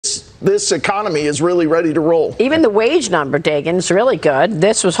this economy is really ready to roll. Even the wage number, Dagan, is really good.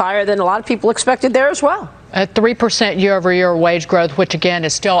 This was higher than a lot of people expected there as well. At 3% year-over-year wage growth, which again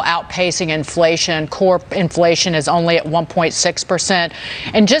is still outpacing inflation. Core inflation is only at 1.6%.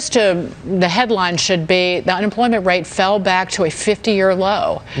 And the headline should be the unemployment rate fell back to a 50-year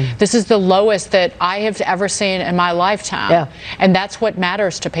low. This is the lowest that I have ever seen in my lifetime. Yeah. And that's what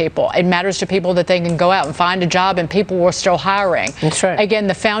matters to people. It matters to people that they can go out and find a job and people were still hiring. That's right. Again,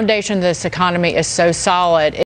 the foundation of this economy is so solid.